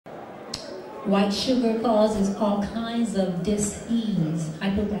White sugar causes all kinds of dis-ease,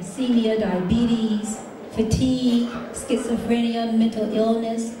 hypoglycemia, diabetes, fatigue, schizophrenia, mental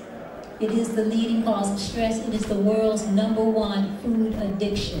illness. It is the leading cause of stress. It is the world's #1 food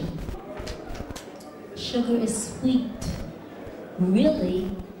addiction. Sugar is sweet.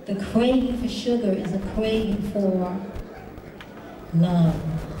 Really, the craving for sugar is a craving for love.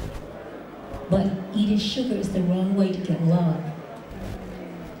 But eating sugar is the wrong way to get love.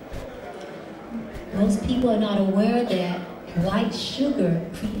 Most people are not aware that white sugar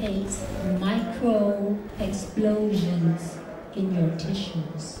creates micro explosions in your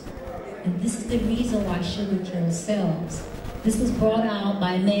tissues. And this is the reason why sugar kills cells. This was brought out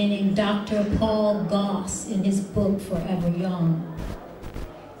by a man named Dr. Paul Goss in his book, Forever Young.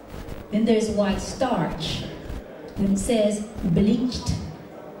 Then there's white starch. When it says bleached,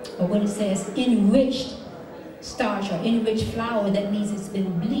 or when it says enriched starch or enriched flour, that means it's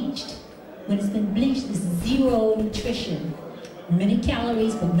been bleached. When it's been bleached, it's zero nutrition. Many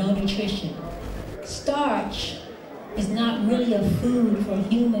calories, but no nutrition. Starch is not really a food for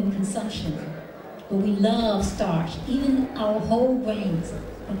human consumption, but we love starch, even our whole grains.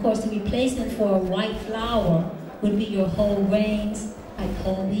 Of course, the replacement for a white flour would be your whole grains, like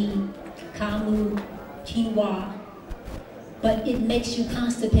whole wheat, kamut, quinoa. But it makes you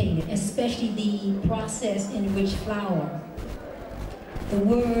constipated, especially the processed enriched flour. The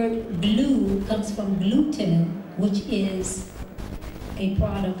word glue comes from gluten, which is a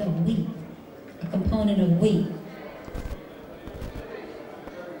product of wheat, a component of wheat.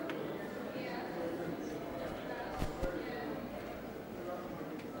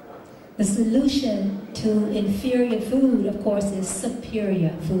 The solution to inferior food, of course, is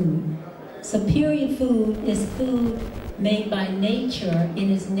superior food. Superior food is food made by nature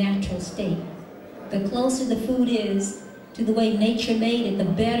in its natural state. The closer the food is to the way nature made it, the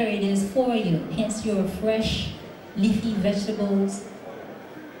better it is for you. Hence your fresh, leafy vegetables.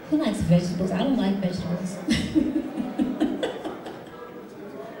 Who likes vegetables? I don't like vegetables.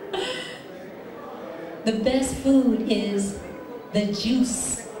 The best food is the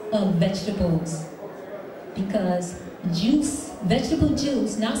juice of vegetables, because vegetable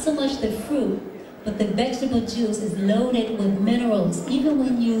juice, not so much the fruit, but the vegetable juice is loaded with minerals. Even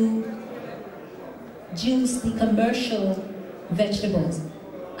when you juice the commercial vegetables,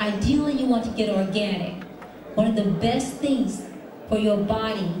 ideally you want to get organic. One of the best things for your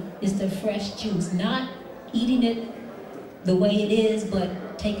body is the fresh juice, not eating it the way it is,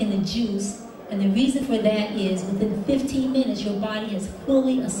 but taking the juice. And the reason for that is within 15 minutes, your body has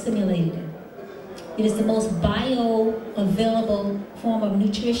fully assimilated it. It is the most bioavailable form of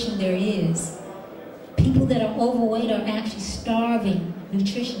nutrition there is. People that are overweight are actually starving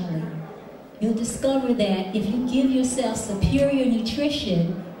nutritionally. You'll discover that if you give yourself superior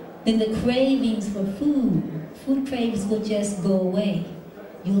nutrition, then the cravings for food cravings will just go away.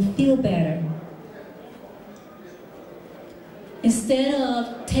 You'll feel better. Instead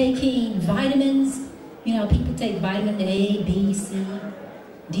of taking vitamins, people take vitamin A, B, C,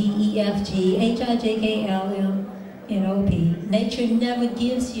 D, E, F, G, H, I, J, K, L, M, N, O, P. Nature never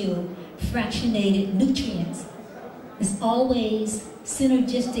gives you fractionated nutrients. It's always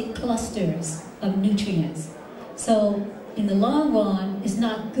synergistic clusters of nutrients. So in the long run, it's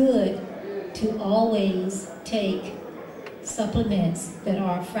not good to always take supplements that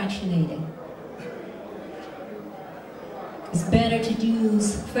are fractionated. It's better to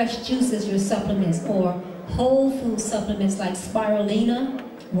use fresh juice as your supplements, or whole food supplements like spirulina,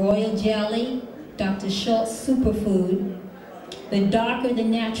 royal jelly, Dr. Schultz superfood. The darker the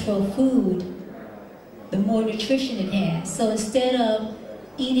natural food, the more nutrition it has. So instead of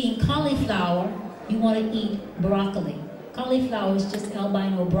eating cauliflower, you want to eat broccoli. Cauliflower is just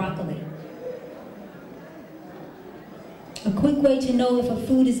albino broccoli. A quick way to know if a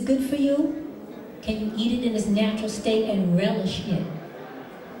food is good for you: can you eat it in its natural state and relish it?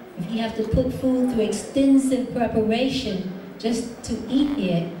 If you have to put food through extensive preparation just to eat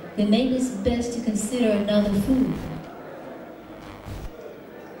it, then maybe it's best to consider another food.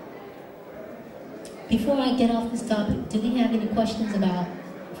 Before I get off this topic, do we have any questions about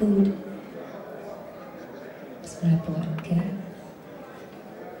food? That's what I thought, okay?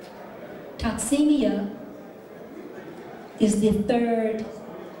 Toxemia is the third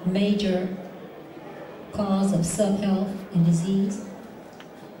major cause of sub-health and disease.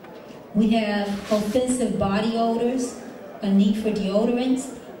 We have offensive body odors, a need for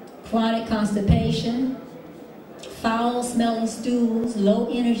deodorants, chronic constipation, foul-smelling stools, low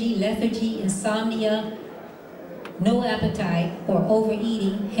energy, lethargy, insomnia, no appetite or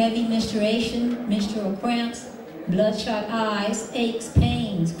overeating, heavy menstruation, menstrual cramps, bloodshot eyes, aches,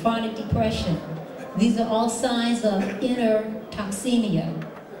 pains, chronic depression. These are all signs of inner toxemia.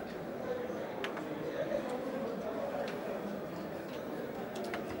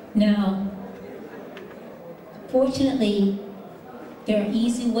 Now, fortunately, there are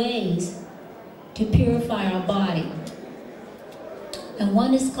easy ways to purify our body. And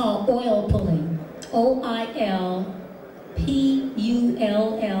one is called oil pulling,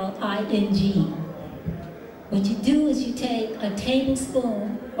 O-I-L-P-U-L-L-I-N-G. What you do is you take a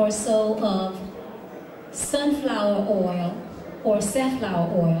tablespoon or so of sunflower oil or safflower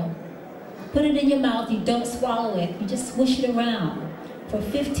oil, put it in your mouth, you don't swallow it, you just swish it around for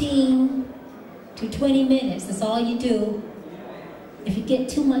 15 to 20 minutes, that's all you do. If you get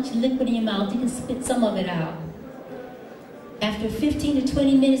too much liquid in your mouth, you can spit some of it out. After 15 to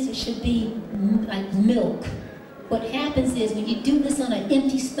 20 minutes, it should be like milk. What happens is when you do this on an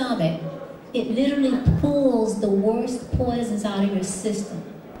empty stomach, it literally pulls the worst poisons out of your system.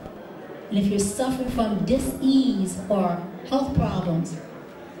 And if you're suffering from dis-ease or health problems,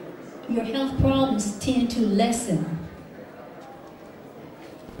 your health problems tend to lessen.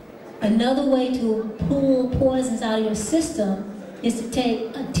 Another way to pull poisons out of your system is to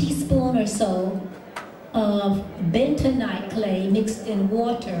take a teaspoon or so of bentonite clay mixed in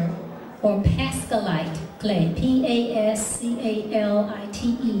water, or pascalite clay, P-A-S-C-A-L-I-T-E.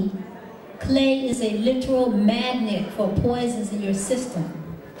 Clay is a literal magnet for poisons in your system.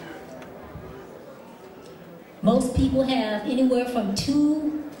 Most people have anywhere from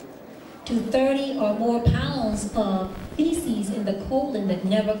 2 to 30 or more pounds of feces in the colon that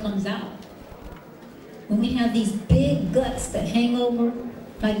never comes out. When we have these big guts that hang over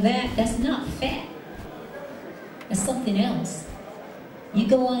like that, that's not fat. That's something else. You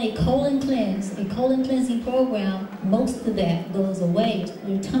go on a colon cleansing program, most of that goes away.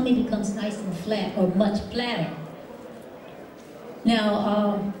 Your tummy becomes nice and flat, or much flatter.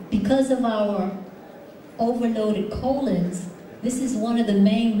 Now, because of our overloaded colons, this is one of the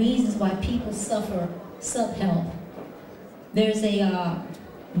main reasons why people suffer subhealth. There's a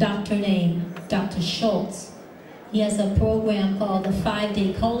doctor named Dr. Schultz. He has a program called the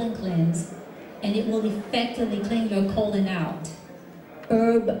 5-Day Colon Cleanse, and it will effectively clean your colon out.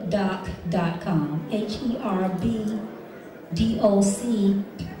 Herbdoc.com, Herbdoc.com.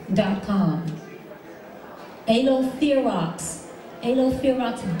 Alloferox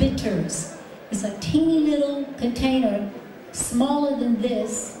bitters. It's a teeny little container, smaller than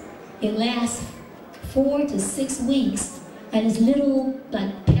this. It lasts 4 to 6 weeks, and it's little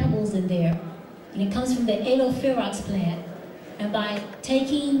like pebbles in there. And it comes from the Alloferox plant. And by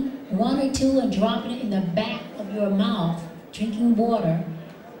taking 1 or 2 and dropping it in the back of your mouth, drinking water,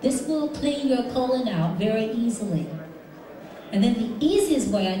 this will clean your colon out very easily. And then the easiest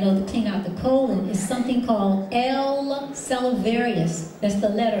way I know to clean out the colon is something called L. salivarius. That's the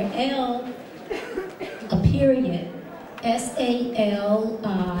letter L, a period,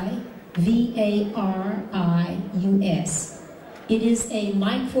 S-A-L-I-V-A-R-I-U-S. It is a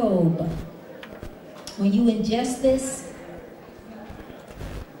microbe. When you ingest this,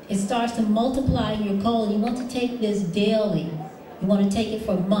 it starts to multiply in your colon. You want to take this daily. You want to take it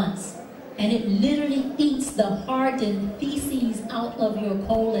for months. And it literally eats the hardened feces out of your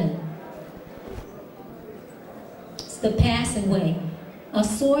colon. It's the passageway. A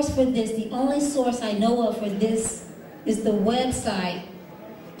source for this, the only source I know of for this, is the website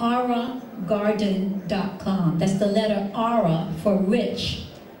aragarden.com. That's the letter Ara for rich.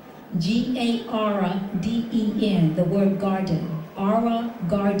 G-A-R-D-E-N, the word garden.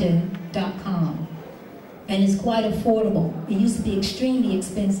 aragarden.com. And it's quite affordable. It used to be extremely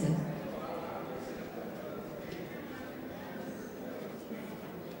expensive.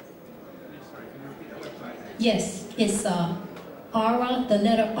 Yes, it's Ara, the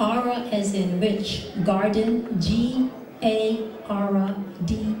letter Ara as in rich, garden,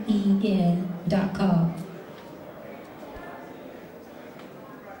 G-A-R-D-E-N.com.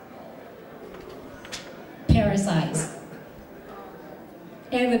 Parasites.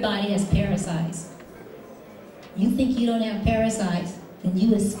 Everybody has parasites. You think you don't have parasites, then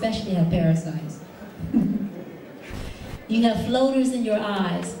you especially have parasites. You have floaters in your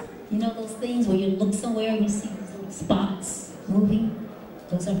eyes. You know those things where you look somewhere and you see these little spots moving?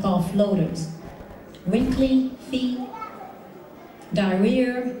 Those are called floaters. Wrinkly feet,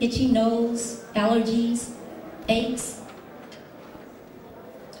 diarrhea, itchy nose, allergies, aches,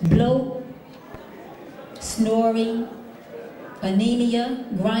 bloat, snoring, anemia,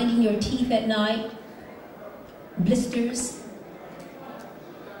 grinding your teeth at night, blisters.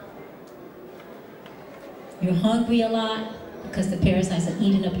 You're hungry a lot because the parasites are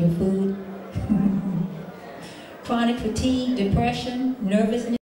eating up your food. chronic fatigue, depression, nervousness,